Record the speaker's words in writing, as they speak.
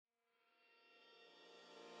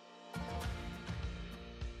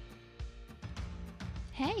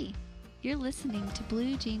Hey, you're listening to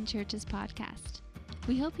Blue Jean Church's podcast.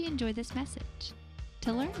 We hope you enjoy this message.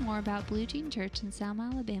 To learn more about Blue Jean Church in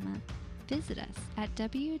Selma, Alabama, visit us at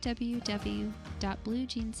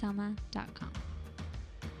www.bluejeanselma.com.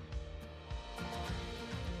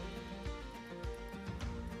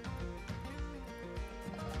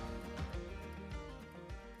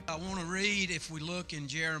 I want to read, if we look in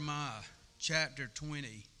Jeremiah chapter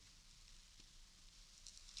 20,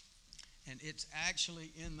 and it's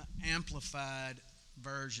actually in the Amplified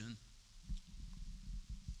version.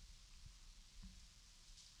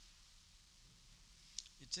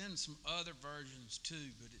 It's in some other versions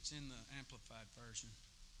too, but it's in the Amplified version.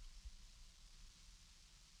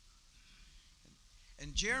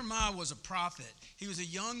 And Jeremiah was a prophet. He was a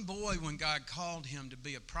young boy when God called him to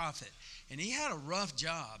be a prophet. And he had a rough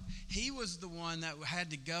job. He was the one that had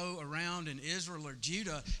to go around in Israel or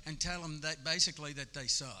Judah and tell them that basically that they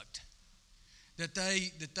sucked. That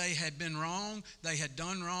they had been wrong, they had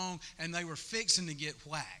done wrong, and they were fixing to get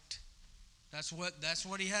whacked. That's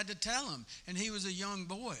what he had to tell them. And he was a young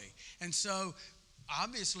boy. And so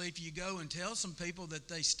obviously if you go and tell some people that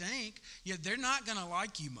they stink, they're not going to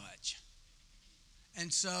like you much.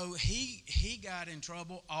 And so he got in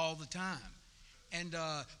trouble all the time. And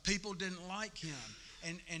people didn't like him.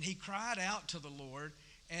 And he cried out to the Lord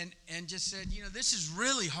and just said, this is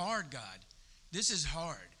really hard, God. This is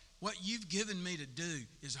hard. What you've given me to do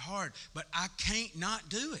is hard, but I can't not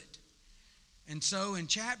do it. And so in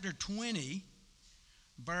chapter 20,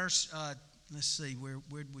 verse, let's see,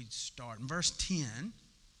 where'd we start? In verse 10,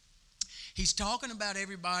 he's talking about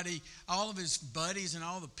everybody, all of his buddies and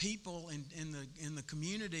all the people in the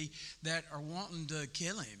community that are wanting to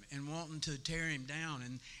kill him and wanting to tear him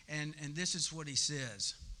down. And this is what he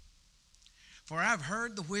says. For I've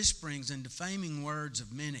heard the whisperings and defaming words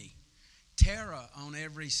of many, terror on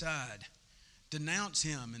every side. Denounce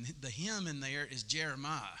him, and the him in there is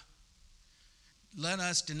Jeremiah. Let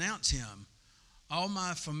us denounce him. All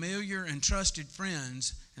my familiar and trusted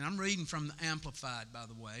friends, and I'm reading from the Amplified, by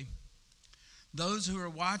the way. Those who are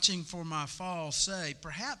watching for my fall say,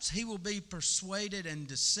 perhaps he will be persuaded and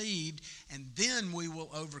deceived, and then we will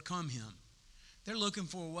overcome him. They're looking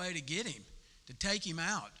for a way to get him, to take him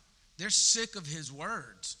out. They're sick of his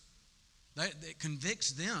words. That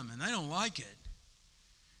convicts them, and they don't like it.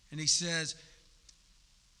 And he says,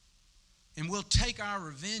 and we'll take our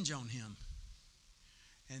revenge on him.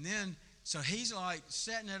 And then, so he's like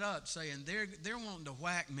setting it up, saying they're wanting to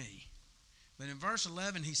whack me. But in verse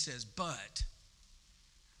 11, he says, but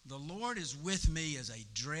the Lord is with me as a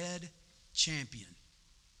dread champion,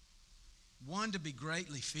 one to be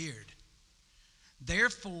greatly feared.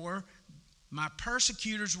 Therefore, my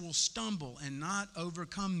persecutors will stumble and not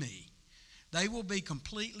overcome me. They will be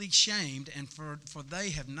completely shamed, and for they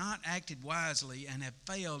have not acted wisely and have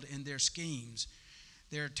failed in their schemes.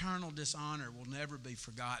 Their eternal dishonor will never be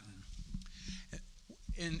forgotten.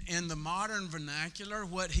 In the modern vernacular,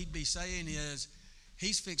 what he'd be saying is,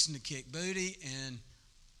 he's fixing to kick booty, and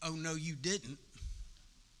oh no, you didn't.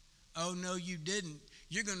 Oh no, you didn't.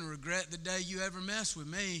 You're going to regret the day you ever messed with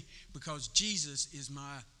me, because Jesus is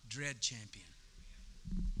my dread champion.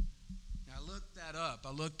 Now, I looked that up.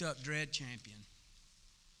 I looked up dread champion.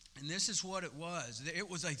 And this is what it was. It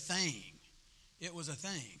was a thing. It was a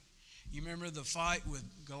thing. You remember the fight with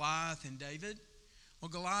Goliath and David? Well,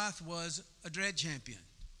 Goliath was a dread champion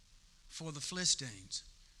for the Philistines.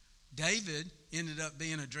 David ended up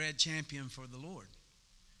being a dread champion for the Lord.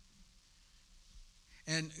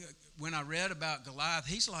 And when I read about Goliath,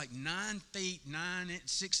 he's like 9 feet,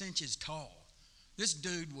 6 inches tall. This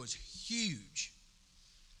dude was huge.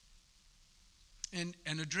 And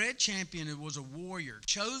a dread champion was a warrior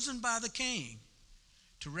chosen by the king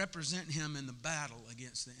to represent him in the battle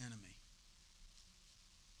against the enemy.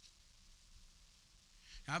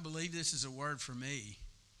 I believe this is a word for me,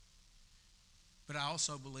 but I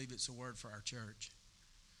also believe it's a word for our church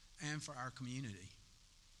and for our community.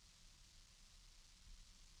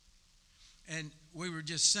 And we were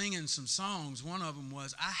just singing some songs. One of them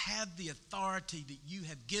was, I have the authority that you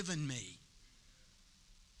have given me.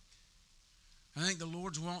 I think the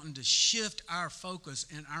Lord's wanting to shift our focus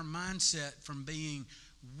and our mindset from being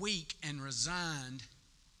weak and resigned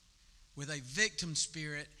with a victim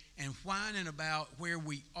spirit and whining about where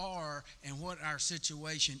we are and what our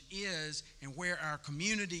situation is and where our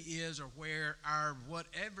community is or where our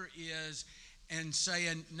whatever is, and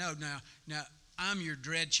saying, no, now I'm your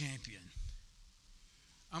dread champion.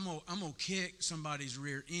 I'm gonna kick somebody's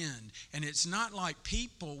rear end. And it's not like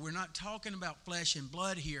people. We're not talking about flesh and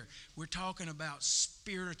blood here. We're talking about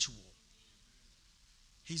spiritual.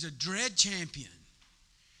 He's a dread champion.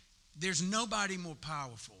 There's nobody more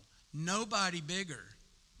powerful, nobody bigger.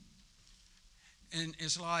 And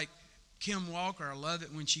it's like Kim Walker, I love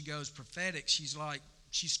it when she goes prophetic. She's like,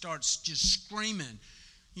 she starts just screaming,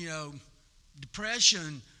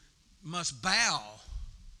 depression must bow,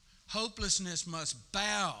 hopelessness must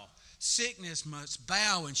bow, sickness must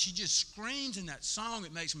bow. And she just screams in that song.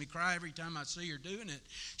 It makes me cry every time I see her doing it.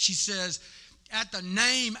 She says, at the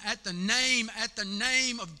name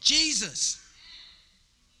of Jesus.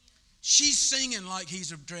 She's singing like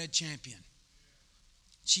he's a dread champion.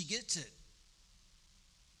 She gets it.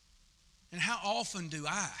 And how often do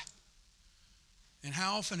I? And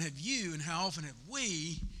how often have you and how often have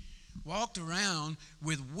we walked around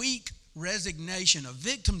with weak resignation? A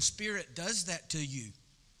victim spirit does that to you.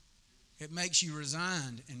 It makes you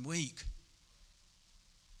resigned and weak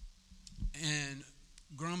and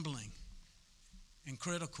grumbling and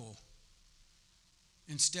critical,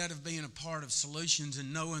 instead of being a part of solutions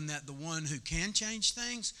and knowing that the one who can change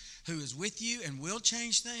things, who is with you and will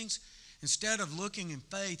change things, instead of looking in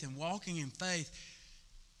faith and walking in faith,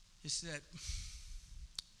 it's that,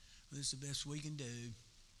 this is the best we can do.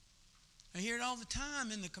 I hear it all the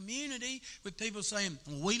time in the community with people saying,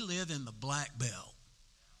 we live in the black belt.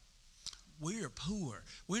 We are poor.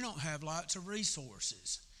 We don't have lots of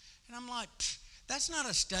resources. And I'm like, that's not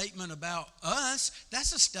a statement about us.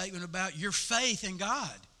 That's a statement about your faith in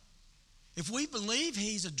God. If we believe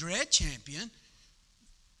he's a dread champion,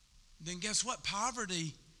 then guess what?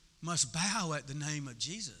 Poverty must bow at the name of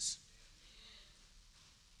Jesus.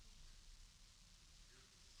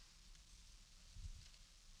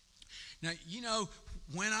 Now,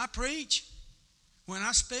 when I preach, when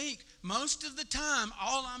I speak, most of the time,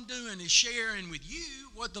 all I'm doing is sharing with you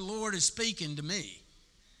what the Lord is speaking to me.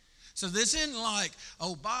 So this isn't like,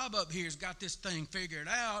 Bob up here's got this thing figured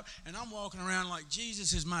out, and I'm walking around like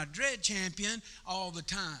Jesus is my dread champion all the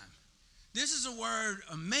time. This is a word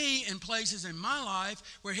of me in places in my life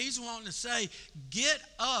where he's wanting to say, get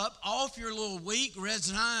up off your little weak,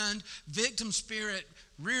 resigned, victim spirit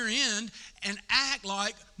rear end and act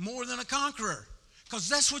like more than a conqueror. Because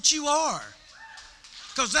that's what you are.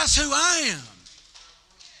 Because that's who I am.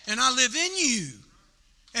 And I live in you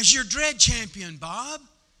as your dread champion, Bob.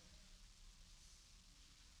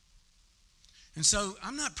 And so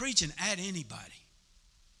I'm not preaching at anybody.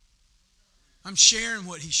 I'm sharing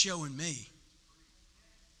what he's showing me.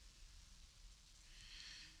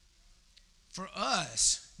 For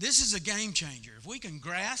us, this is a game changer. If we can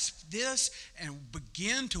grasp this and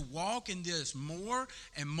begin to walk in this more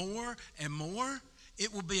and more and more,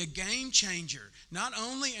 it will be a game changer, not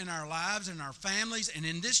only in our lives and our families and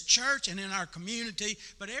in this church and in our community,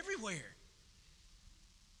 but everywhere.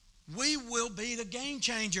 We will be the game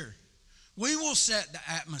changer. We will set the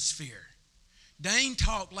atmosphere. Dane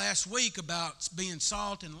talked last week about being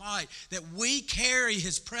salt and light, that we carry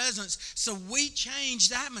his presence so we change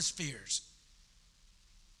the atmospheres.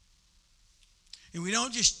 And we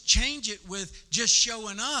don't just change it with just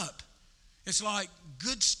showing up. It's like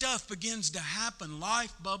good stuff begins to happen.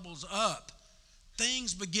 Life bubbles up.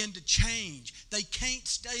 Things begin to change. They can't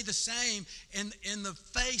stay the same in the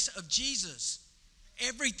face of Jesus.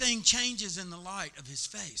 Everything changes in the light of his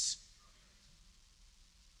face.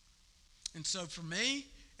 And so for me,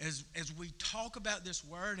 as we talk about this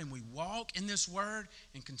word and we walk in this word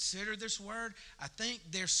and consider this word, I think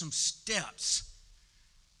there's some steps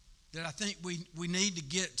that I think we need to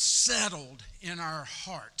get settled in our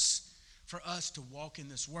hearts for us to walk in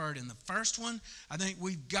this word. And the first one, I think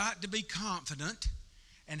we've got to be confident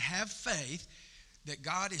and have faith that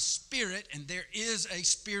God is spirit and there is a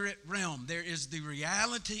spirit realm. There is the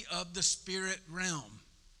reality of the spirit realm.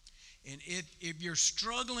 And if you're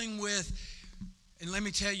struggling with, and let me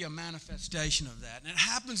tell you a manifestation of that. And it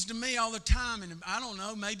happens to me all the time, and I don't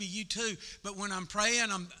know, maybe you too, but when I'm praying,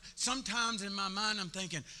 sometimes in my mind I'm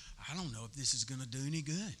thinking, I don't know if this is going to do any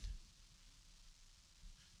good.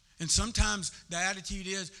 And sometimes the attitude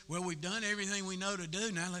is, well, we've done everything we know to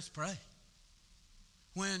do, now let's pray.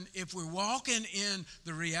 When if we're walking in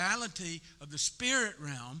the reality of the spirit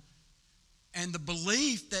realm, and the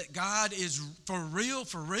belief that God is for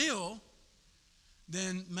real,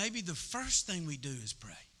 then maybe the first thing we do is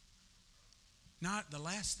pray, not the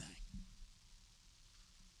last thing.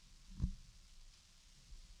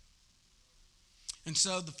 And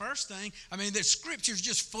so the first thing, the scripture's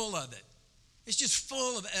just full of it. It's just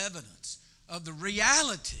full of evidence of the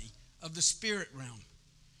reality of the spirit realm.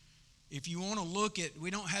 If you want to look at,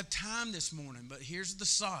 we don't have time this morning, but here's the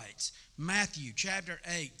sites. Matthew chapter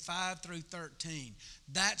 8, 5 through 13.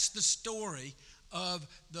 That's the story of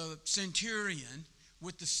the centurion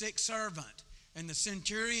with the sick servant. And the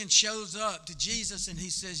centurion shows up to Jesus and he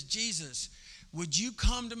says, Jesus, would you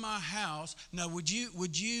come to my house? No, would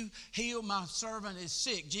you heal my servant is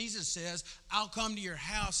sick? Jesus says, I'll come to your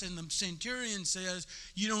house. And the centurion says,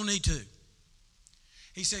 you don't need to.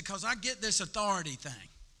 He said, because I get this authority thing.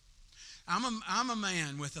 I'm a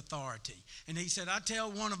man with authority. And he said, I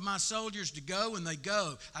tell one of my soldiers to go and they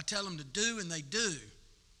go. I tell them to do and they do.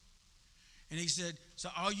 And he said, so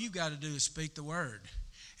all you got to do is speak the word.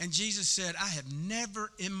 And Jesus said, I have never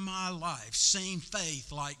in my life seen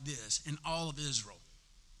faith like this in all of Israel.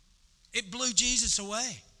 It blew Jesus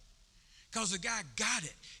away because the guy got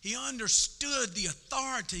it. He understood the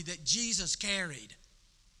authority that Jesus carried.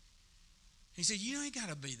 He said, you ain't got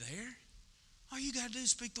to be there. All you got to do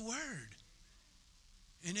is speak the word.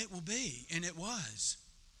 And it will be. And it was.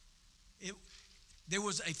 There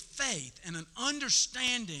was a faith and an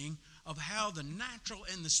understanding of how the natural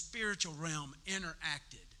and the spiritual realm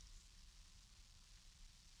interacted.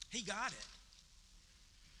 He got it.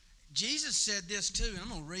 Jesus said this too, and I'm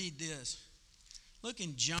going to read this. Look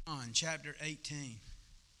in John chapter 18.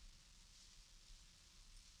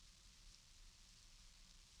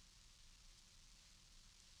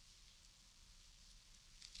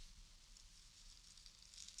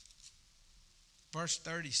 Verse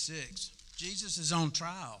 36. Jesus is on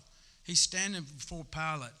trial. He's standing before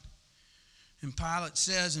Pilate. And Pilate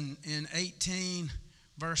says in 18,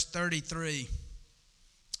 verse 33,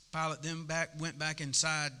 Pilate then went back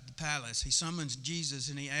inside the palace. He summons Jesus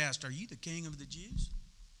and he asked, are you the king of the Jews?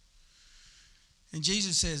 And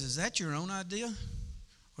Jesus says, is that your own idea?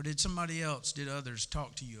 Or did others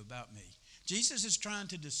talk to you about me? Jesus is trying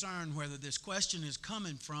to discern whether this question is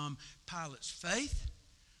coming from Pilate's faith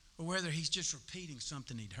or whether he's just repeating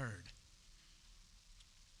something he'd heard.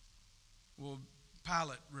 Well,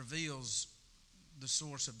 Pilate reveals the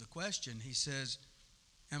source of the question. He says,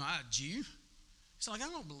 am I a Jew? It's like, I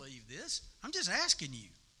don't believe this. I'm just asking you.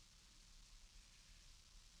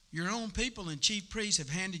 Your own people and chief priests have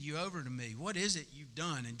handed you over to me. What is it you've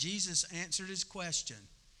done? And Jesus answered his question.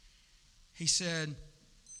 He said,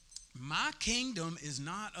 my kingdom is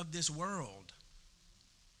not of this world.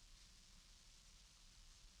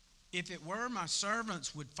 If it were, my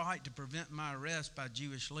servants would fight to prevent my arrest by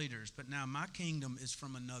Jewish leaders. But now my kingdom is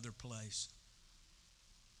from another place.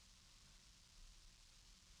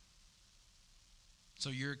 So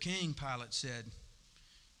you're a king, Pilate said.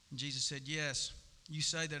 And Jesus said, yes, you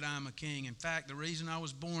say that I'm a king. In fact, the reason I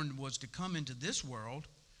was born was to come into this world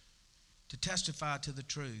to testify to the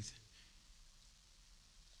truth.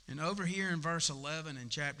 And over here in verse 11 in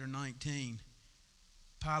chapter 19,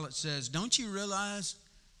 Pilate says, don't you realize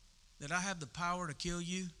that I have the power to kill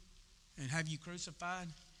you and have you crucified?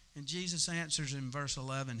 And Jesus answers in verse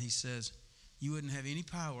 11, he says, you wouldn't have any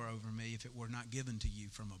power over me if it were not given to you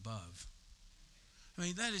from above. I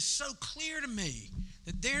mean, that is so clear to me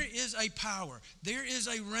that there is a power, there is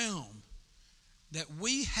a realm that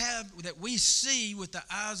we have, that we see with the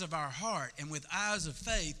eyes of our heart and with eyes of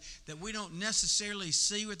faith that we don't necessarily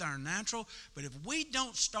see with our natural. But if we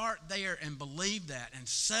don't start there and believe that and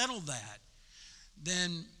settle that,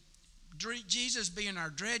 then Jesus being our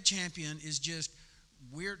dread champion is just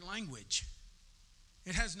weird language.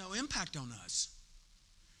 It has no impact on us.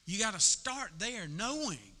 You got to start there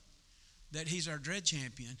knowing that he's our dread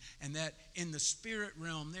champion and that in the spirit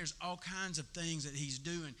realm there's all kinds of things that he's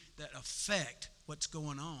doing that affect what's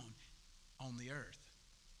going on the earth.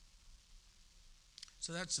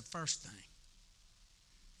 So that's the first thing.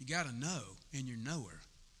 You got to know in your knower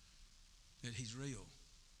that he's real.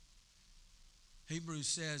 Hebrews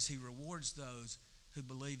says he rewards those who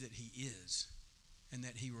believe that he is and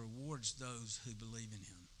that he rewards those who believe in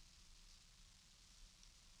him.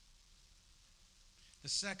 The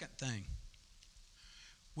second thing,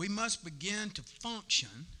 we must begin to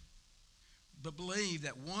function, but believe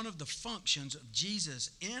that one of the functions of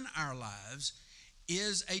Jesus in our lives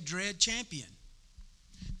is a dread champion.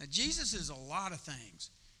 Now, Jesus is a lot of things.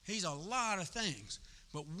 He's a lot of things.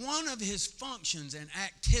 But one of his functions and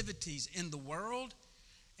activities in the world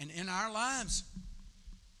and in our lives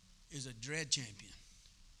is a dread champion.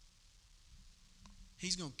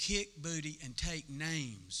 He's going to kick booty and take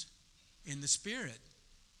names in the spirit.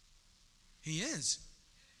 He is.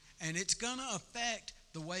 And it's going to affect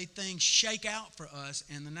the way things shake out for us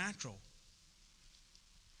in the natural.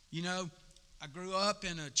 You know, I grew up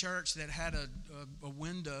in a church that had a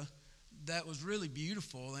window that was really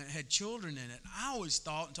beautiful and it had children in it. I always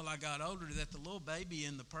thought until I got older that the little baby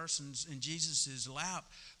in Jesus' lap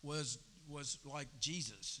was like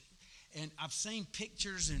Jesus. And I've seen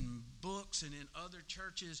pictures in books and in other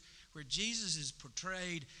churches where Jesus is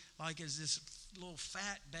portrayed like as this little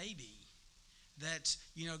fat baby. that's,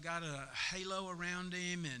 got a halo around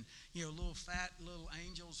him and, little fat little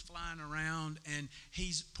angels flying around. And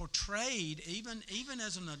he's portrayed, even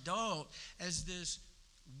as an adult, as this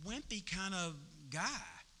wimpy kind of guy.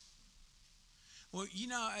 Well,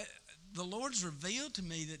 the Lord's revealed to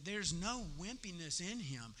me that there's no wimpiness in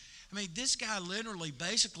him. I mean, this guy literally,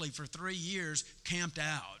 basically for 3 years, camped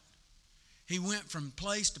out. He went from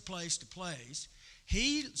place to place to place.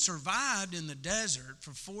 He survived in the desert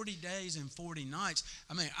for 40 days and 40 nights.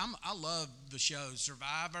 I mean, I love the shows,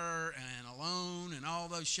 Survivor and Alone and all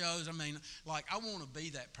those shows. I mean, like, I want to be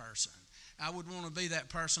that person. I would want to be that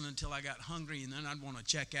person until I got hungry, and then I'd want to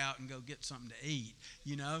check out and go get something to eat,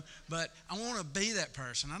 But I want to be that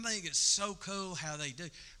person. I think it's so cool how they do.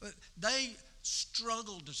 But they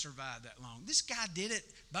struggled to survive that long. This guy did it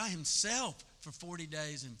by himself for 40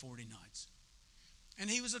 days and 40 nights. And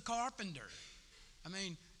he was a carpenter. I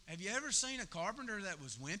mean, have you ever seen a carpenter that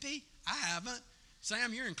was wimpy? I haven't.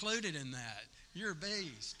 Sam, you're included in that. You're a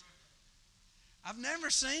beast. I've never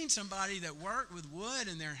seen somebody that worked with wood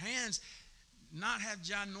in their hands not have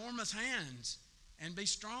ginormous hands and be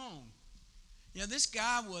strong. This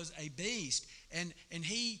guy was a beast, and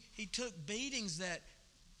he took beatings that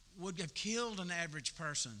would have killed an average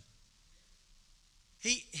person.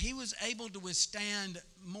 He was able to withstand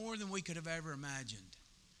more than we could have ever imagined.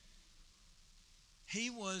 He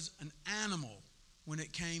was an animal when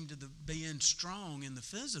it came to being strong in the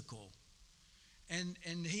physical. And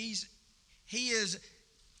he is,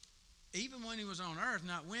 even when he was on earth,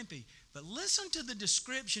 not wimpy. But listen to the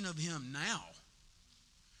description of him now.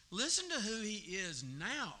 Listen to who he is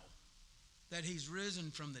now that he's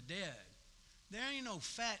risen from the dead. There ain't no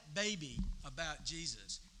fat baby about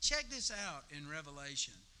Jesus. Check this out in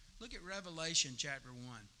Revelation. Look at Revelation chapter 1.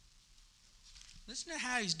 Listen to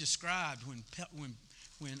how he's described when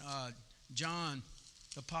John,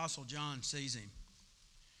 the Apostle John, sees him.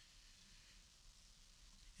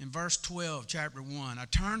 In verse 12, chapter 1, I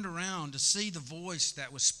turned around to see the voice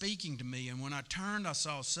that was speaking to me, and when I turned, I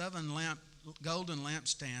saw 7 golden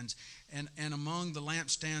lampstands, and among the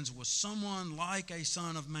lampstands was someone like a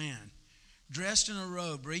son of man, dressed in a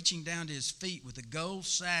robe reaching down to his feet with a gold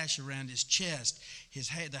sash around his chest.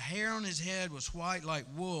 The hair on his head was white like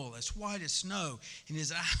wool, as white as snow, and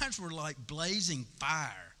his eyes were like blazing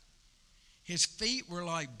fire. His feet were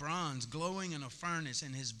like bronze glowing in a furnace,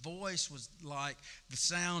 and his voice was like the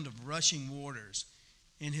sound of rushing waters.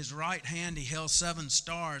 In his right hand he held 7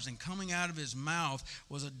 stars, and coming out of his mouth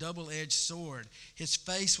was a double-edged sword. His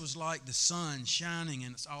face was like the sun shining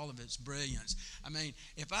in all of its brilliance. I mean,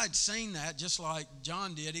 if I'd seen that just like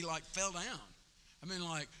John did, he like fell down. I mean,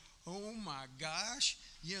 like, oh my gosh,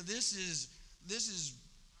 this is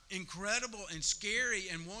incredible and scary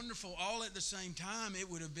and wonderful all at the same time. It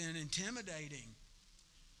would have been intimidating.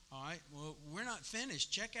 All right, well, we're not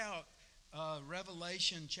finished. Check out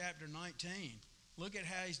Revelation chapter 19. Look at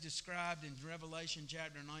how he's described in Revelation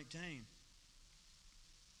chapter 19.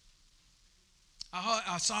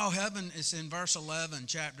 I saw heaven, it's in verse 11,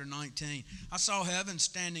 chapter 19. I saw heaven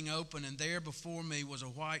standing open, and there before me was a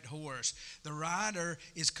white horse. The rider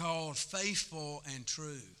is called Faithful and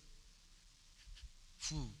True.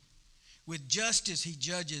 Whew. With justice he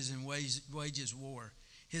judges and wages war.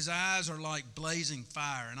 His eyes are like blazing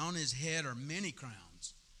fire, and on his head are many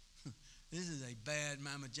crowns. This is a bad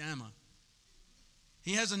mama jamma.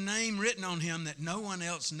 He has a name written on him that no one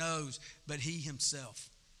else knows but he himself.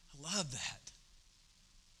 I love that.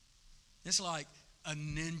 It's like a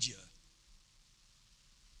ninja.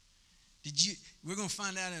 We're going to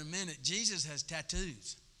find out in a minute, Jesus has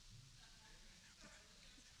tattoos.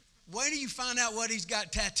 Wait till you find out what he's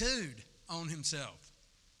got tattooed on himself.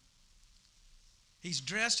 He's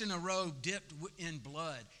dressed in a robe dipped in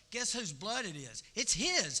blood. Guess whose blood it is? It's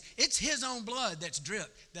his. It's his own blood that's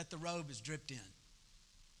dripped, that the robe is dripped in.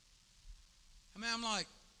 I mean, I'm like,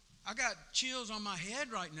 I got chills on my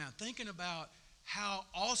head right now thinking about how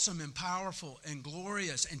awesome and powerful and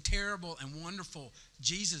glorious and terrible and wonderful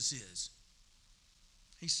Jesus is.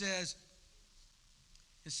 It says,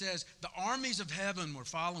 the armies of heaven were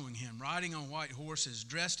following him, riding on white horses,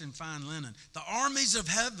 dressed in fine linen. The armies of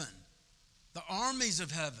heaven. The armies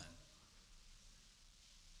of heaven.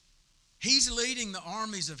 He's leading the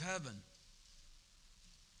armies of heaven.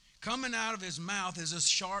 Coming out of his mouth is a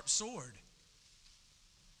sharp sword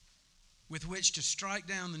with which to strike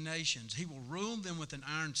down the nations. He will rule them with an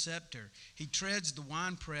iron scepter. He treads the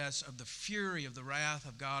winepress of the fury of the wrath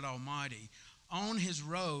of God Almighty. On his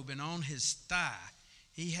robe and on his thigh,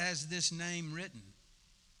 he has this name written,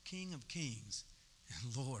 King of Kings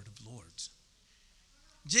and Lord of Lords.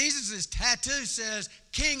 Jesus' tattoo says,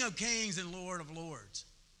 King of Kings and Lord of Lords.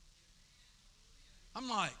 I'm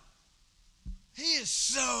like, he is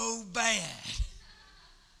so bad.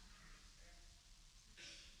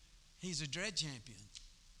 He's a dread champion.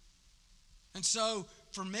 And so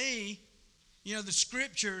for me, you know, the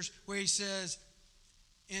scriptures where he says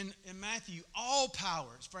in Matthew, all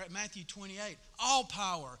powers, for Matthew 28, all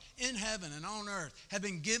power in heaven and on earth have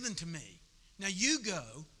been given to me. Now you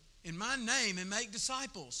go in my name and make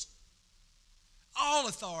disciples. All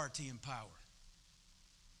authority and power.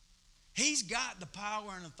 He's got the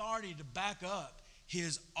power and authority to back up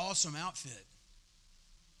his awesome outfit.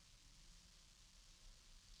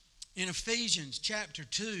 In Ephesians chapter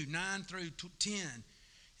 2, 9 through 10,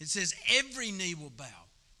 it says, every knee will bow.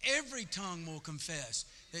 Every tongue will confess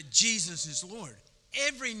that Jesus is Lord.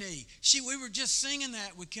 Every knee. We were just singing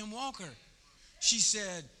that with Kim Walker. She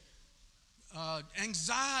said,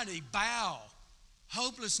 anxiety, bow.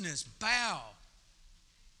 Hopelessness, bow.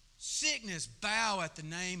 Sickness, bow at the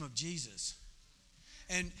name of Jesus.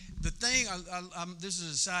 And the thing, this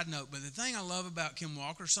is a side note, but the thing I love about Kim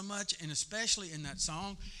Walker so much, and especially in that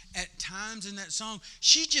song, at times in that song,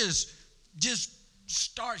 she just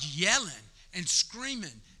starts yelling and screaming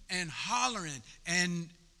and hollering, and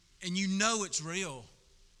you know it's real.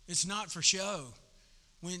 It's not for show.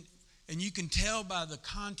 And you can tell by the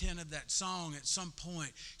content of that song at some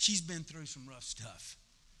point, she's been through some rough stuff.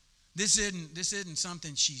 This isn't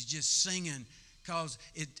something she's just singing because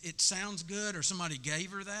it sounds good or somebody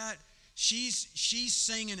gave her that. She's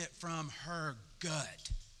singing it from her gut.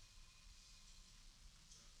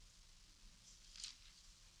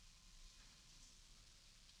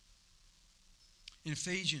 In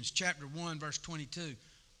Ephesians chapter 1, verse 22,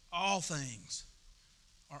 all things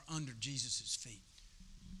are under Jesus' feet.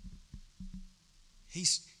 He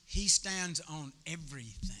stands on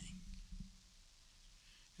everything.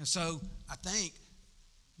 And so I think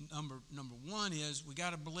number one is we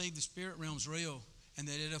got to believe the spirit realm's real and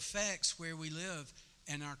that it affects where we live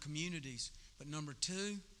and our communities. But number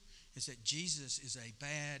two is that Jesus is a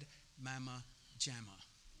bad mama jamma.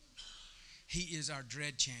 He is our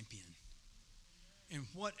dread champion. In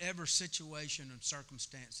whatever situation and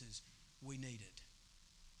circumstances we need it.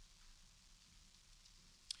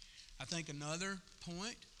 I think another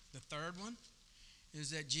point, the third one, is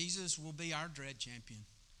that Jesus will be our dread champion.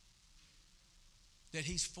 That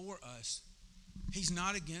he's for us. He's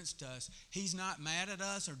not against us. He's not mad at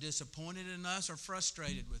us or disappointed in us or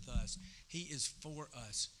frustrated with us. He is for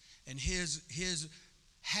us. And his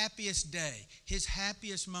happiest day, his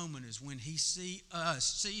happiest moment is when he sees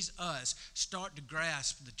us start to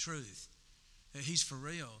grasp the truth. That he's for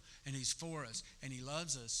real and he's for us and he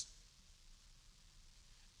loves us.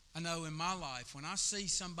 I know in my life, when I see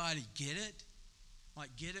somebody get it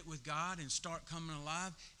with God and start coming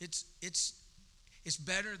alive, it's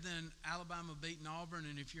better than Alabama beating Auburn,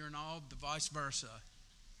 and if you're in Aub, the vice versa.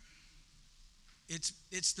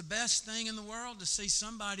 It's the best thing in the world to see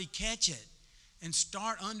somebody catch it and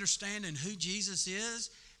start understanding who Jesus is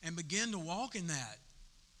and begin to walk in that.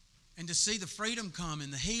 And to see the freedom come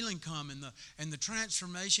and the healing come and the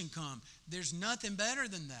transformation come. There's nothing better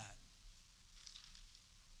than that.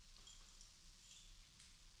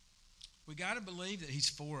 We got to believe that he's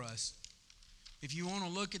for us. If you want to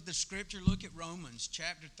look at the scripture, look at Romans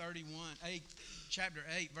chapter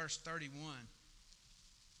 8, verse 31.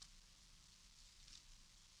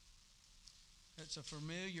 It's a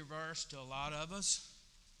familiar verse to a lot of us.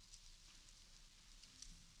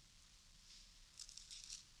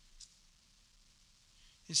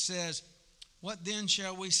 It says, "What then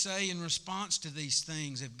shall we say in response to these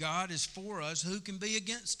things? If God is for us, who can be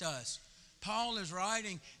against us?" Paul is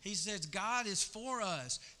writing, he says, God is for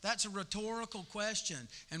us. That's a rhetorical question.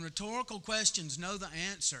 And rhetorical questions know the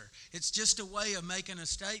answer. It's just a way of making a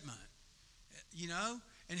statement. You know?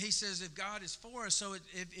 And he says, if God is for us, so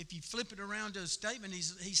if you flip it around to a statement,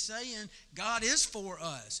 he's saying, God is for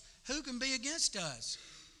us. Who can be against us?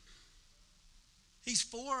 He's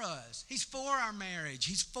for us. He's for our marriage.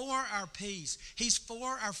 He's for our peace. He's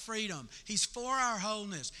for our freedom. He's for our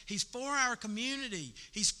wholeness. He's for our community.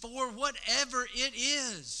 He's for whatever it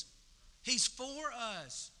is. He's for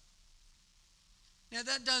us. Now,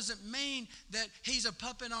 that doesn't mean that he's a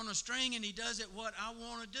puppet on a string and he does it what I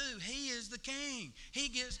want to do. He is the king. He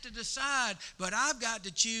gets to decide. But I've got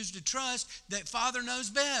to choose to trust that Father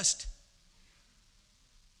knows best.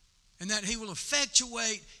 And that he will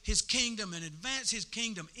effectuate his kingdom and advance his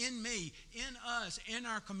kingdom in me, in us, in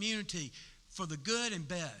our community for the good and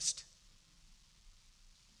best.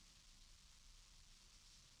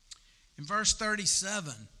 In verse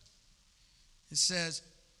 37, it says,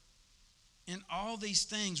 "In all these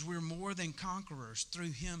things we're more than conquerors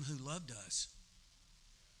through him who loved us."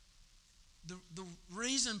 the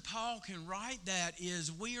reason Paul can write that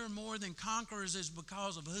is we are more than conquerors is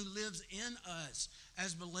because of who lives in us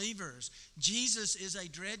as believers. Jesus is a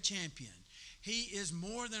dread champion. He is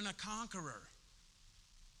more than a conqueror.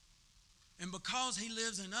 And because he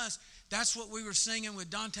lives in us, that's what we were singing with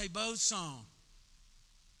Dante Bowe's song.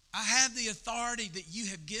 I have the authority that you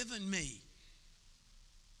have given me.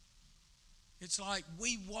 It's like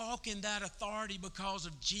we walk in that authority because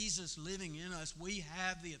of Jesus living in us. We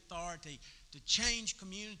have the authority to change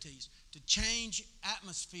communities, to change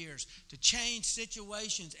atmospheres, to change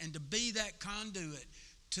situations, and to be that conduit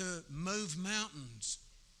to move mountains.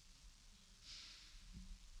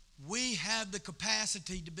 We have the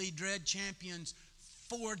capacity to be dread champions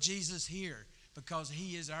for Jesus here because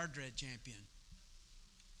he is our dread champion.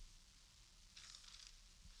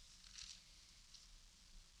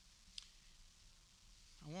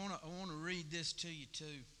 I want to read this to you too.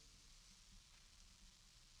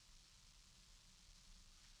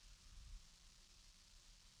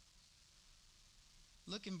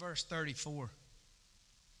 Look in verse 34.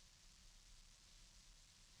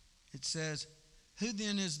 It says, "Who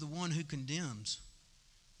then is the one who condemns?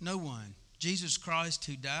 No one. Jesus Christ,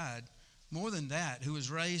 who died, more than that, who was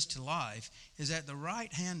raised to life, is at the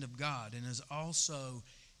right hand of God and is also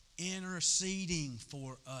interceding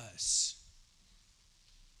for us."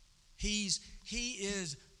 He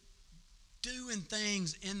is doing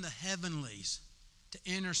things in the heavenlies to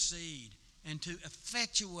intercede and to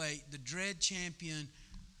effectuate the dread champion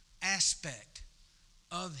aspect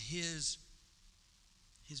of his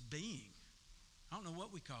being. I don't know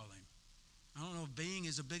what we call him. I don't know if being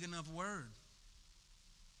is a big enough word.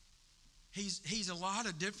 He's a lot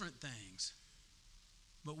of different things.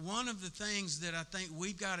 But one of the things that I think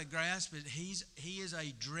we've got to grasp is he is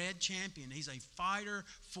a dread champion. He's a fighter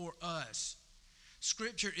for us.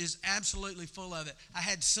 Scripture is absolutely full of it. I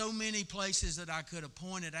had so many places that I could have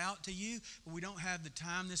pointed out to you, but we don't have the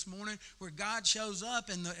time this morning, where God shows up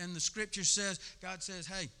and the Scripture says, God says,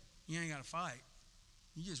 hey, you ain't got to fight.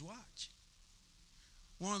 You just watch.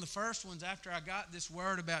 One of the first ones, after I got this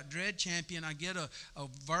word about dread champion, I get a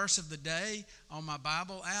verse of the day on my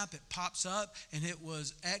Bible app. It pops up, and it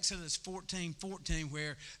was Exodus 14:14,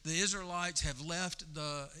 where the Israelites have left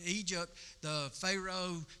Egypt. The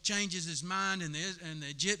Pharaoh changes his mind, and the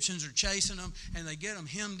Egyptians are chasing them, and they get them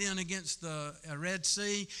hemmed in against the Red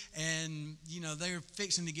Sea, and they're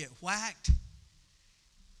fixing to get whacked.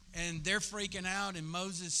 And they're freaking out, and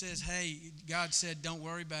Moses says, hey, God said, don't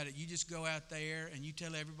worry about it. You just go out there and you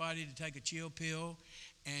tell everybody to take a chill pill,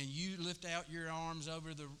 and you lift out your arms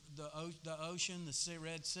over the ocean, the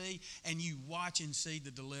Red Sea, and you watch and see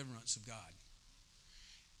the deliverance of God.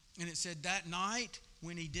 And it said that night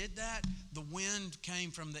when he did that, the wind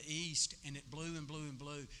came from the east, and it blew and blew and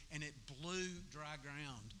blew, and it blew dry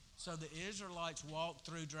ground. So the Israelites walked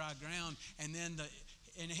through dry ground, and then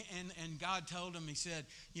And God told him, he said,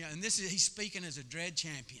 and he's speaking as a dread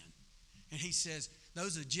champion. And he says,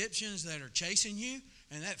 those Egyptians that are chasing you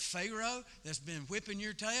and that Pharaoh that's been whipping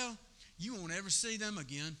your tail, you won't ever see them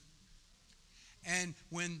again. And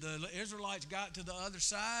when the Israelites got to the other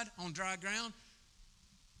side on dry ground,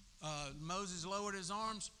 Moses lowered his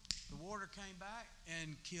arms, the water came back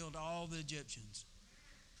and killed all the Egyptians.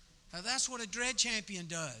 Now that's what a dread champion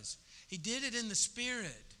does. He did it in the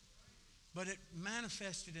spirit, but it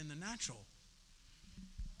manifested in the natural.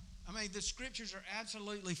 I mean, the scriptures are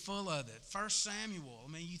absolutely full of it. 1 Samuel,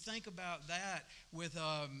 you think about that with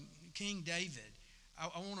King David. I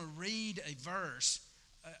want to read a verse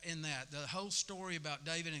in that, the whole story about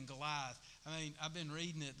David and Goliath. I've been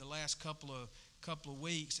reading it the last couple of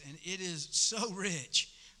weeks, and it is so rich.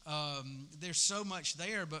 There's so much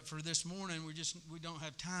there, but for this morning, we don't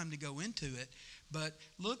have time to go into it. But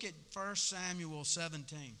look at 1 Samuel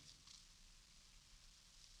 17.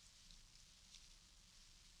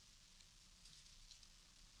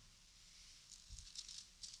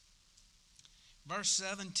 Verse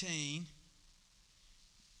 17,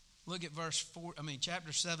 look at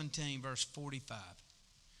chapter 17, verse 45.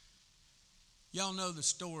 Y'all know the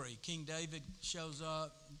story. King David shows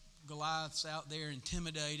up. Goliath's out there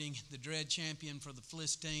intimidating the dread champion for the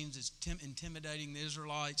Philistines. Is intimidating the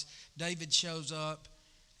Israelites. David shows up,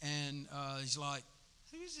 and he's like,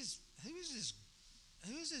 Who is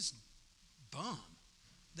this bum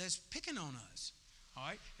that's picking on us? All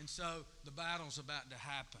right, and so the battle's about to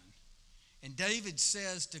happen. And David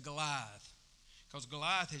says to Goliath, because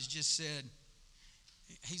Goliath has just said,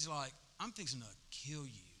 he's like, I'm fixing to kill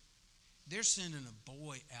you. They're sending a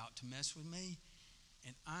boy out to mess with me,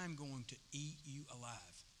 and I'm going to eat you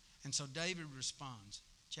alive. And so David responds,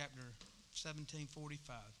 chapter 17:45,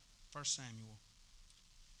 1 Samuel.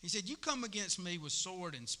 He said, you come against me with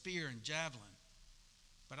sword and spear and javelin,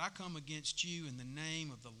 but I come against you in the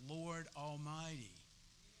name of the Lord Almighty,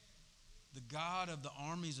 the God of the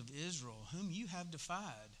armies of Israel, whom you have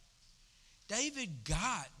defied. David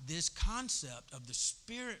got this concept of the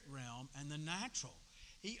spirit realm and the natural.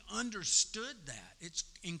 He understood that. It's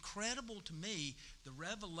incredible to me, the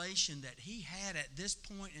revelation that he had at this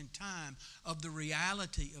point in time of the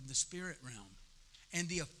reality of the spirit realm and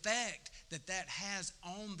the effect that that has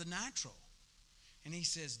on the natural. And he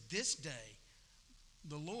says, this day,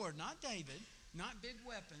 the Lord, not David, not big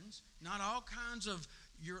weapons, not all kinds of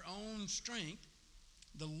your own strength,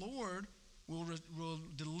 the Lord will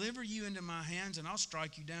deliver you into my hands, and I'll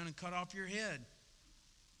strike you down and cut off your head.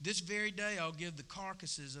 This very day I'll give the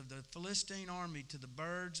carcasses of the Philistine army to the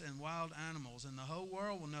birds and wild animals, and the whole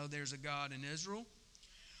world will know there's a God in Israel.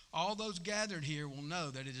 All those gathered here will know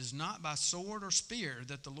that it is not by sword or spear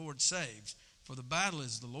that the Lord saves, for the battle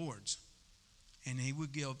is the Lord's, and he will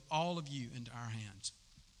give all of you into our hands.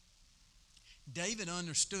 David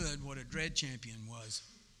understood what a dread champion was.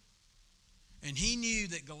 And he knew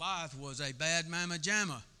that Goliath was a bad mama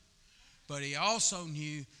jamma. But he also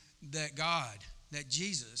knew that God, that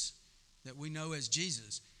Jesus, that we know as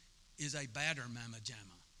Jesus, is a badder mama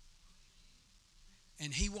jamma.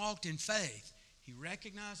 And he walked in faith. He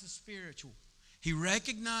recognized the spiritual. He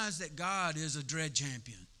recognized that God is a dread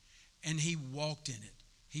champion. And he walked in it.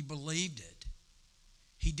 He believed it.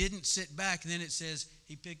 He didn't sit back. And then it says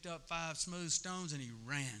he picked up 5 smooth stones and he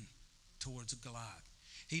ran towards Goliath.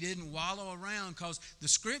 He didn't wallow around, because the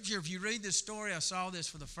scripture, if you read this story, I saw this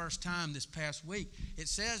for the first time this past week. It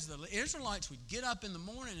says the Israelites would get up in the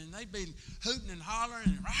morning and they'd be hooting and hollering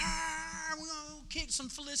and, we're going to kick some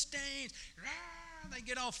Philistines. They'd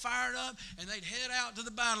get all fired up and they'd head out to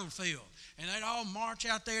the battlefield. And they'd all march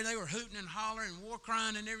out there. They were hooting and hollering and war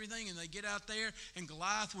crying and everything. And they'd get out there and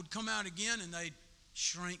Goliath would come out again and they'd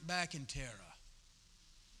shrink back in terror.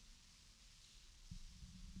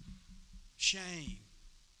 Shame.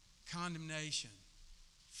 Condemnation,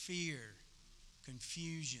 fear,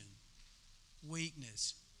 confusion,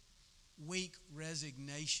 weakness, weak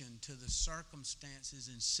resignation to the circumstances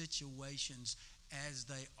and situations as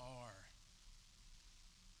they are.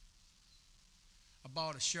 I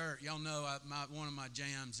bought a shirt. Y'all know one of my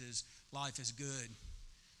jams is Life is Good.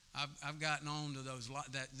 I've gotten on to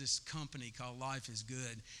this company called Life is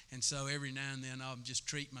Good. And so every now and then I'll just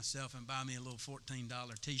treat myself and buy me a little $14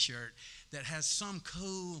 T-shirt that has some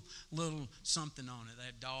cool little something on it. They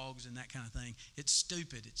have dogs and that kind of thing. It's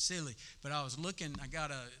stupid. It's silly. But I was looking,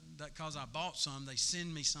 because I bought some, they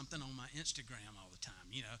send me something on my Instagram all the time,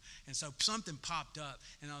 And so something popped up,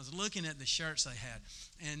 and I was looking at the shirts they had.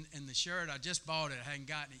 And the shirt, I just bought it. I hadn't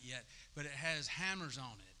gotten it yet. But it has hammers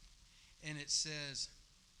on it. And it says,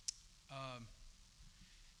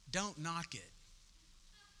 don't knock it,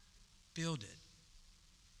 build it.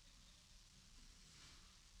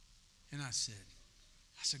 And I said,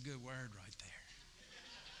 that's a good word right there.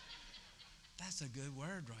 That's a good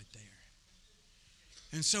word right there.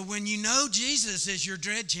 And so when you know Jesus is your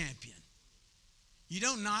dread champion, you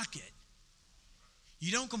don't knock it.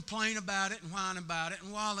 You don't complain about it and whine about it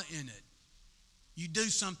and wallow in it. You do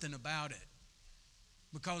something about it,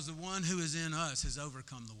 because the one who is in us has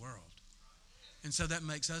overcome the world. And so that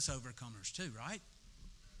makes us overcomers too, right?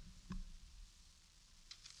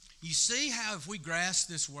 You see how if we grasp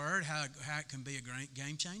this word, how it can be a great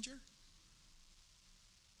game changer?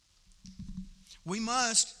 We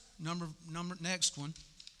must, next one,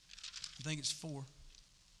 I think it's 4.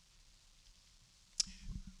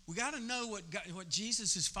 We got to know what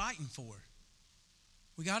Jesus is fighting for.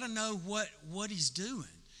 We got to know what he's doing.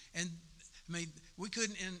 And I mean, we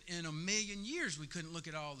couldn't, in a million years, we couldn't look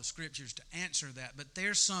at all the scriptures to answer that. But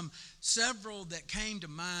there's several that came to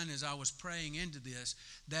mind as I was praying into this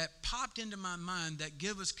that popped into my mind that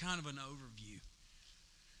give us kind of an overview.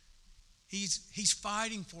 He's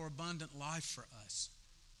fighting for abundant life for us.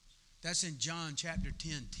 That's in John chapter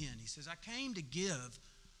 10:10. He says, I came to give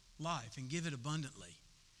life and give it abundantly.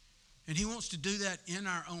 And he wants to do that in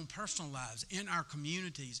our own personal lives, in our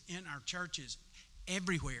communities, in our churches,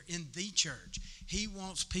 everywhere, in the church. He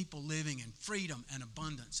wants people living in freedom and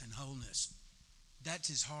abundance and wholeness. That's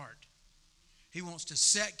his heart. He wants to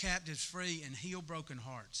set captives free and heal broken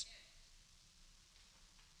hearts.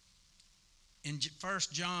 In 1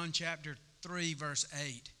 John chapter 3, verse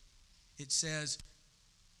 8, it says,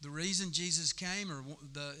 the reason Jesus came,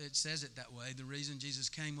 it says it that way, the reason Jesus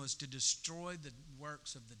came was to destroy the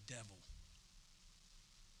works of the devil.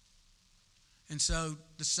 And so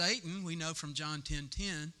the Satan, we know from John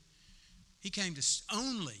 10:10, he came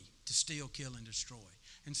only to steal, kill, and destroy.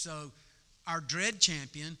 And so Our dread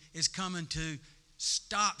champion is coming to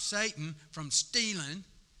stop Satan from stealing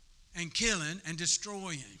and killing and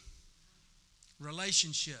destroying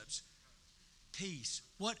relationships, peace,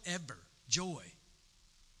 whatever, joy.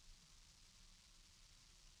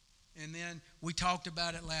 And then we talked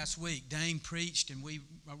about it last week. Dane preached, and we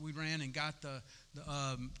ran and got the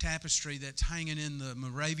tapestry that's hanging in the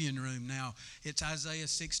Moravian room now. It's Isaiah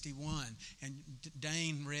 61. And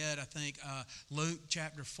Dane read, I think, Luke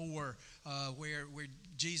chapter 4, where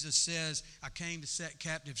Jesus says, I came to set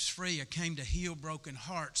captives free. I came to heal broken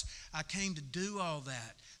hearts. I came to do all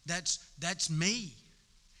that. That's me.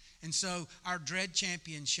 And so our dread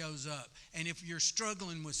champion shows up. And if you're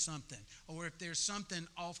struggling with something, or if there's something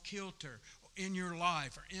off kilter in your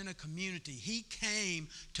life or in a community, he came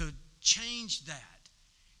to change that.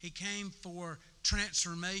 He came for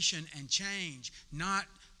transformation and change, not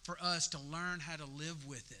for us to learn how to live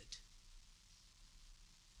with it.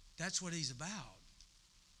 That's what he's about.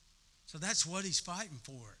 So that's what he's fighting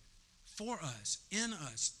for us, in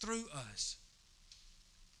us, through us.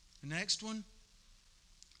 The next one.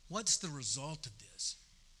 What's the result of this?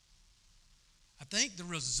 I think the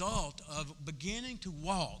result of beginning to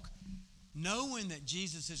walk, knowing that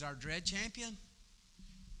Jesus is our dread champion,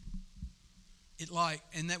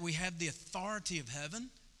 and that we have the authority of heaven,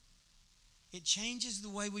 it changes the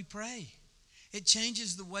way we pray. It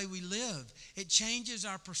changes the way we live. It changes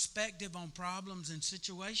our perspective on problems and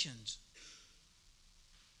situations.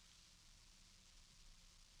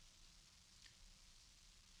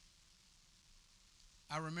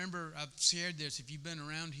 I remember I've shared this. If you've been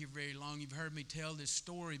around here very long, you've heard me tell this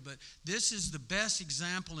story. But this is the best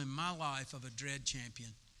example in my life of a dread champion.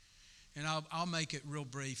 And I'll make it real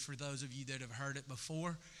brief for those of you that have heard it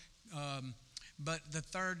before. But the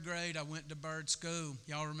third grade, I went to bird school.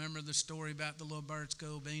 Y'all remember the story about the little bird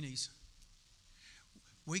school beanies?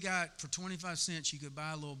 We got, for 25 cents, you could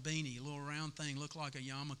buy a little beanie, a little round thing, looked like a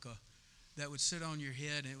yarmulke, that would sit on your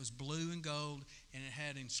head. And it was blue and gold, and it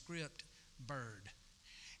had inscript bird.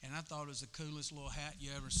 And I thought it was the coolest little hat you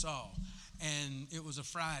ever saw. And it was a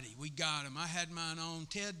Friday. We got them. I had mine on.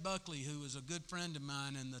 Ted Buckley, who was a good friend of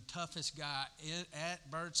mine and the toughest guy at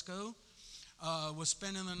bird school, was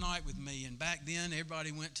spending the night with me. And back then,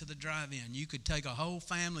 everybody went to the drive-in. You could take a whole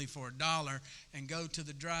family for $1 and go to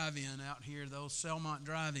the drive-in out here, the old Selmont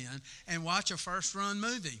drive-in, and watch a first-run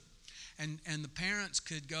movie. And the parents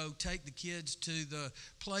could go take the kids to the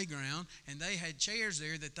playground, and they had chairs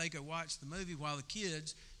there that they could watch the movie while the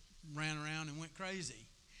kids ran around and went crazy.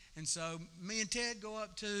 And so me and Ted go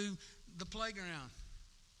up to the playground,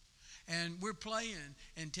 and we're playing,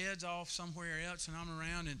 and Ted's off somewhere else, and I'm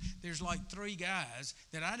around, and there's like 3 guys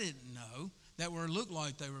that I didn't know that looked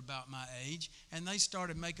like they were about my age, and they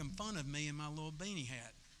started making fun of me in my little beanie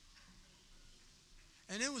hat.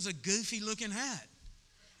 And it was a goofy-looking hat.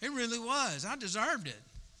 It really was. I deserved it.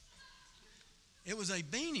 It was a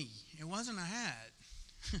beanie. It wasn't a hat.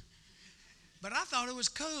 But I thought it was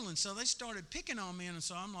cool, and so they started picking on me, and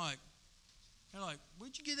so they're like,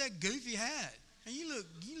 where'd you get that goofy hat? And you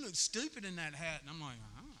look stupid in that hat. And I'm like,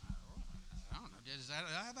 I don't know. Does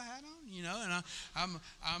I have a hat on? You know, and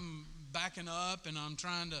I'm backing up, and I'm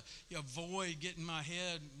trying to avoid getting my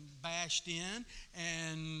head bashed in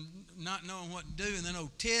and not knowing what to do. And then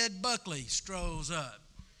old Ted Buckley strolls up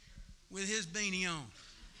with his beanie on.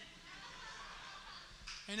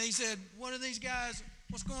 And he said, what are these guys,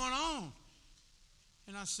 what's going on?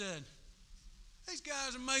 And I said, these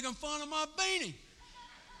guys are making fun of my beanie.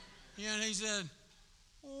 And he said,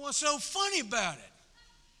 well, what's so funny about it?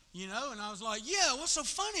 You know, and I was like, yeah, what's so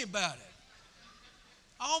funny about it?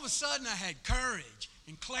 All of a sudden I had courage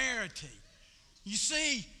and clarity. You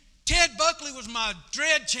see, Ted Buckley was my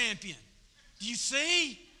dread champion. Do you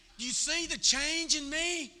see? Do you see the change in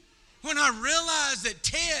me? When I realized that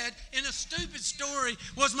Ted, in a stupid story,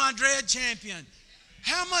 was my dread champion.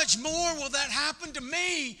 How much more will that happen to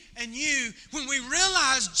me and you when we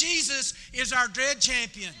realize Jesus is our dread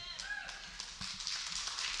champion?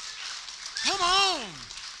 Come on.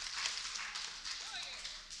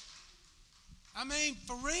 I mean,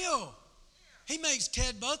 for real. He makes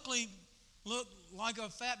Ted Buckley look like a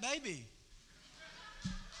fat baby.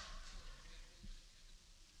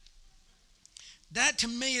 That, to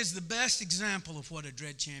me, is the best example of what a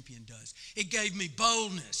dread champion does. It gave me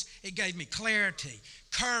boldness. It gave me clarity,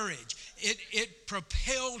 courage. It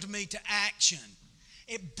propelled me to action.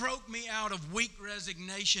 It broke me out of weak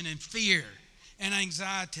resignation and fear and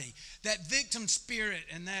anxiety. That victim spirit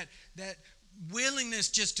and that willingness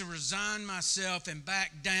just to resign myself and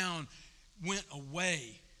back down went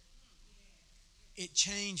away. It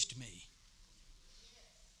changed me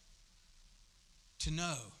to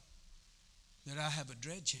know that I have a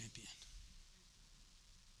dread champion.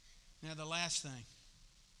 Now, the last thing,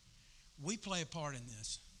 we play a part in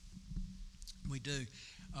this. We do.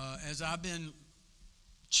 As I've been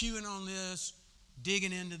chewing on this,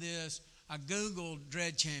 digging into this, I Googled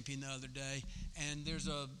Dread Champion the other day, and there's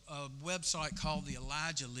a website called the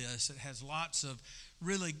Elijah List that has lots of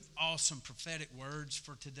really awesome prophetic words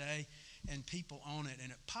for today and people on it.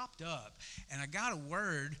 And it popped up, and I got a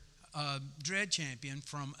word, Dread Champion,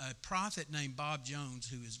 from a prophet named Bob Jones,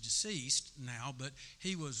 who is deceased now, but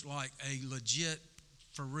he was like a legit,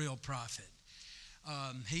 for real prophet.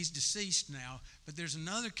 He's deceased now, but there's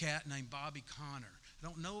another cat named Bobby Connor. I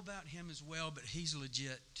don't know about him as well, but he's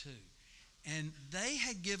legit too. And they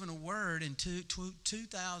had given a word in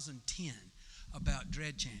 2010 about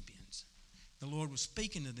Dread Champions. The Lord was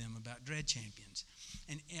speaking to them about Dread Champions.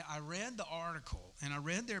 And I read the article, and I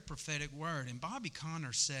read their prophetic word, and Bobby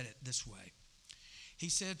Connor said it this way. He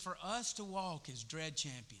said, for us to walk as Dread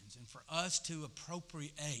Champions and for us to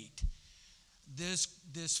appropriate this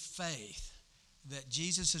faith that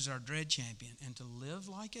Jesus is our Dread Champion and to live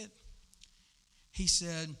like it, he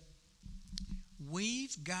said,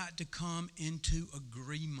 we've got to come into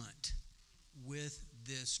agreement with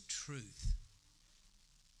this truth.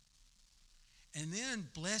 And then,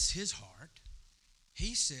 bless his heart,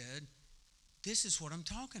 he said, this is what I'm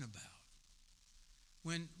talking about.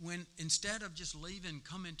 When instead of just leaving,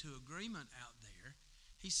 come into agreement out there,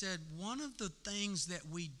 he said, one of the things that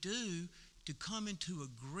we do to come into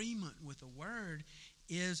agreement with the word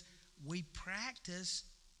is we practice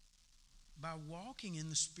by walking in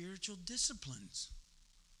the spiritual disciplines.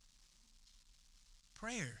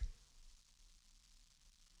 Prayer.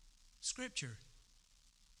 Scripture.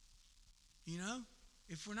 You know,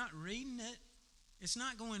 if we're not reading it, it's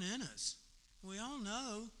not going in us. We all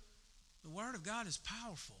know the Word of God is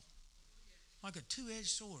powerful, like a two-edged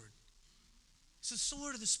sword. It's a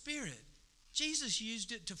sword of the Spirit. Jesus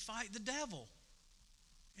used it to fight the devil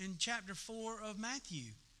in chapter 4 of Matthew.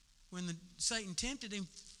 When Satan tempted him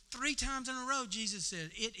 3 times in a row, Jesus said,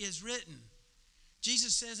 it is written.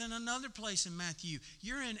 Jesus says in another place in Matthew,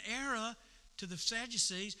 you're in error to the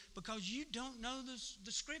Sadducees because you don't know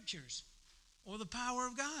the Scriptures or the power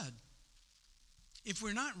of God. If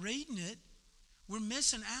we're not reading it, we're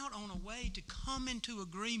missing out on a way to come into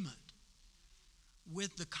agreement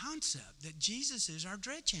with the concept that Jesus is our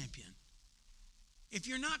Dread Champion. If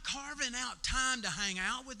you're not carving out time to hang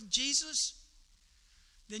out with Jesus,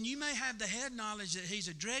 then you may have the head knowledge that he's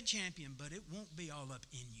a Dread Champion, but it won't be all up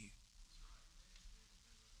in you.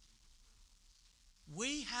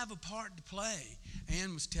 We have a part to play.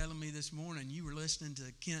 Ann was telling me this morning, you were listening to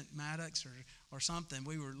Kent Maddox or something.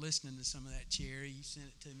 We were listening to some of that Cherry. You sent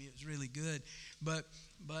it to me. It was really good. But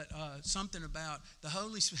something about the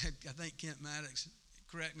Holy Spirit, I think Kent Maddox,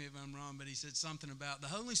 correct me if I'm wrong, but he said something about the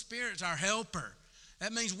Holy Spirit's our helper.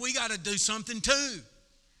 That means we got to do something too.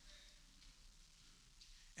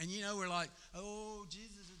 And you know, we're like, oh,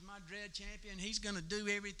 Jesus is my Dread Champion. He's going to do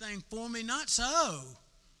everything for me. Not so.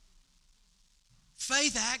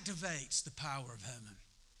 Faith activates the power of heaven.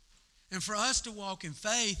 And for us to walk in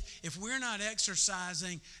faith, if we're not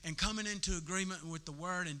exercising and coming into agreement with the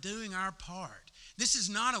word and doing our part, this is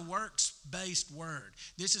not a works-based word.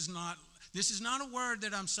 This is not a word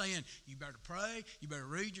that I'm saying, you better pray, you better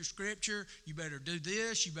read your scripture, you better do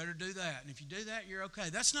this, you better do that. And if you do that, you're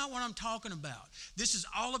okay. That's not what I'm talking about. This is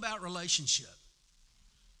all about relationship.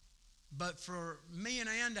 But for me and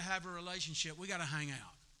Ann to have a relationship, we got to hang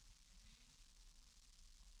out.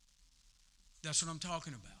 That's what I'm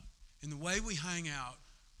talking about. And the way we hang out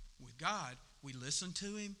with God, we listen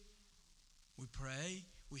to him, we pray,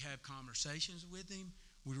 we have conversations with him,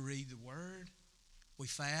 we read the word, we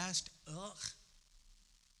fast,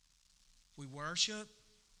 we worship,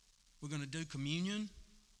 we're going to do communion,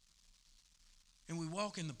 and we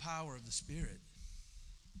walk in the power of the Spirit.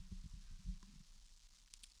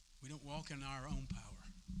 We don't walk in our own power.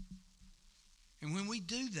 And when we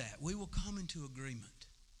do that, we will come into agreement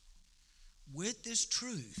with this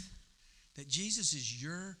truth that Jesus is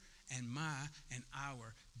your and my and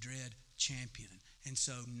our Dread Champion. And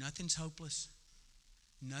so nothing's hopeless.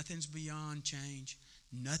 Nothing's beyond change.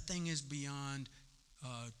 Nothing is beyond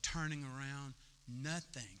turning around.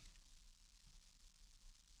 Nothing.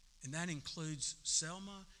 And that includes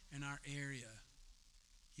Selma and our area.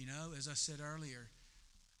 You know, as I said earlier,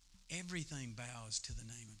 everything bows to the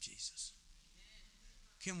name of Jesus.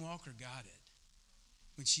 Kim Walker got it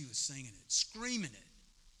when she was singing it, screaming it.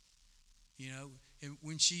 You know,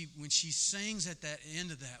 when she sings at that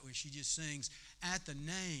end of that, where she just sings, at the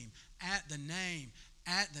name, at the name,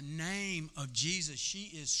 at the name of Jesus,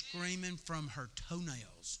 she is screaming from her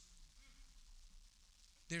toenails.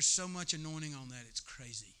 There's so much anointing on that, it's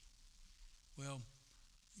crazy. Well,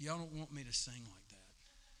 y'all don't want me to sing like that.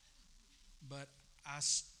 But I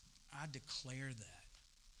declare that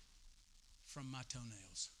from my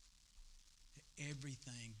toenails.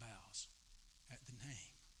 Everything bows at the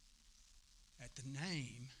name. At the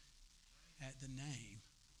name. At the name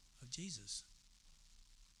of Jesus.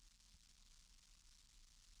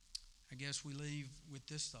 I guess we leave with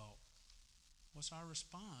this thought. What's our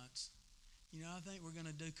response? I think we're going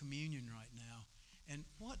to do communion right now. And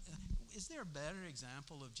is there a better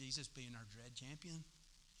example of Jesus being our dread champion?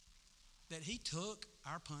 That he took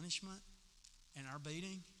our punishment and our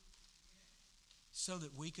beating so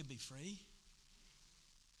that we could be free?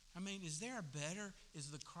 I mean, is the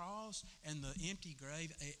cross and the empty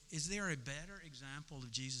grave, is there a better example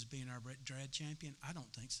of Jesus being our dread champion? I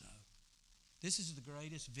don't think so. This is the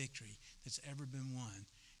greatest victory that's ever been won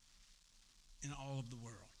in all of the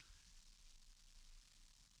world.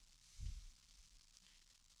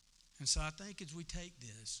 And so I think as we take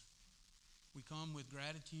this, we come with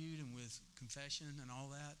gratitude and with confession and all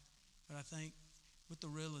that, but I think with the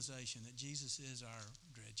realization that Jesus is our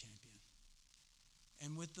dread champion.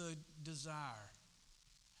 And with the desire,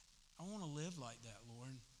 I want to live like that,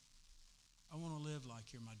 Lord. I want to live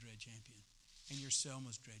like you're my dread champion, and you're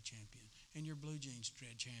Selma's dread champion, and you're Blue Jeans'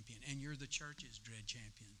 dread champion, and you're the church's dread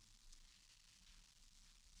champion.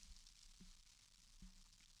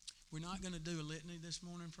 We're not going to do a litany this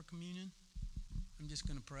morning for communion. I'm just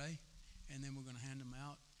going to pray, and then we're going to hand them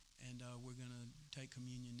out, and we're going to take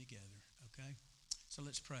communion together, okay? So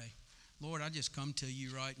let's pray. Lord, I just come to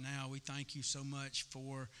you right now. We thank you so much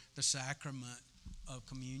for the sacrament of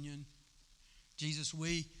communion. Jesus,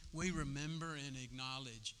 we remember and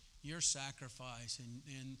acknowledge your sacrifice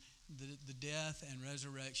and the death and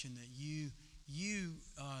resurrection that you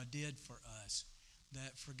did for us,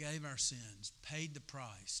 that forgave our sins, paid the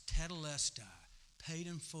price, tetelestai, paid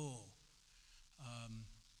in full,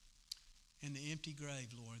 and the empty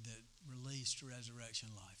grave, Lord, that released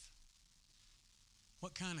resurrection life.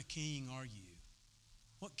 What kind of king are you?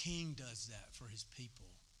 What king does that for his people?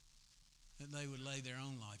 That they would lay their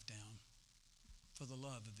own life down for the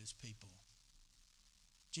love of his people.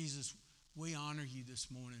 Jesus, we honor you this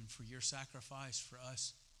morning for your sacrifice for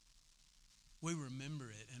us. We remember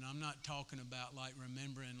it, and I'm not talking about like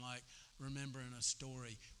remembering a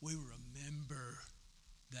story. We remember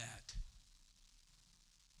that.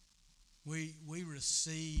 We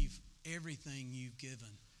receive everything you've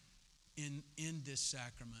given. In this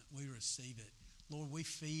sacrament, we receive it. Lord, we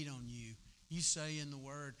feed on you. You say in the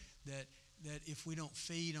word that if we don't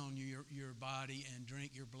feed on your body and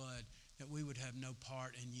drink your blood, that we would have no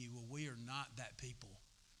part in you. Well, we are not that people.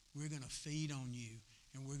 We're going to feed on you,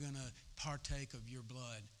 and we're going to partake of your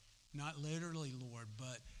blood. Not literally, Lord,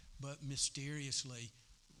 but mysteriously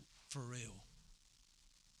for real.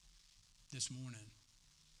 This morning,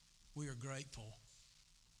 we are grateful.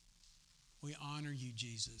 We honor you,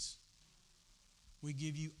 Jesus. We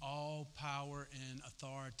give you all power and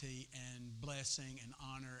authority and blessing and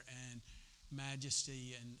honor and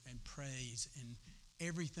majesty and praise and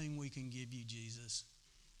everything we can give you, Jesus.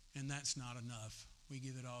 And that's not enough. We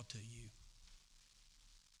give it all to you.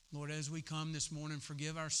 Lord, as we come this morning,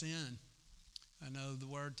 forgive our sin. I know the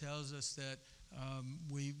word tells us that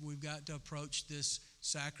we've got to approach this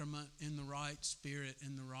sacrament in the right spirit,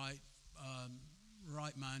 in the right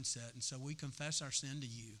mindset. And so we confess our sin to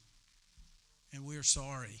you. And we are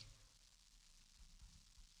sorry.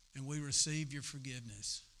 And we receive your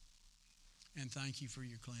forgiveness. And thank you for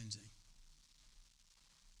your cleansing.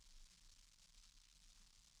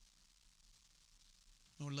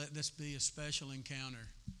 Lord, let this be a special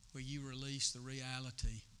encounter where you release the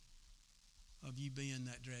reality of you being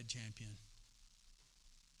that dread champion.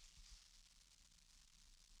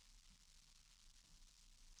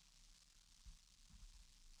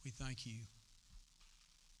 We thank you.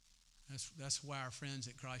 That's why our friends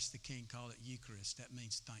at Christ the King call it Eucharist. That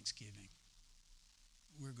means thanksgiving.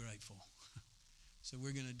 We're grateful. So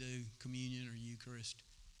we're going to do communion or Eucharist,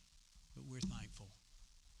 but we're thankful.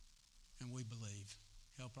 And we believe.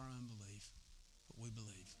 Help our unbelief, but we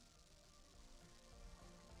believe.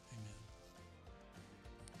 Amen.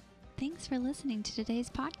 Thanks for listening to today's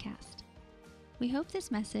podcast. We hope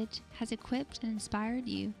this message has equipped and inspired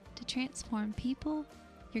you to transform people,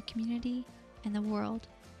 your community, and the world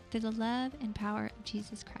through the love and power of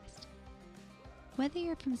Jesus Christ. Whether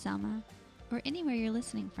you're from Selma or anywhere you're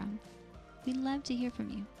listening from, we'd love to hear from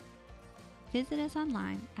you. Visit us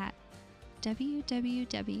online at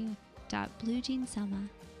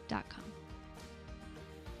www.bluejeanselma.com.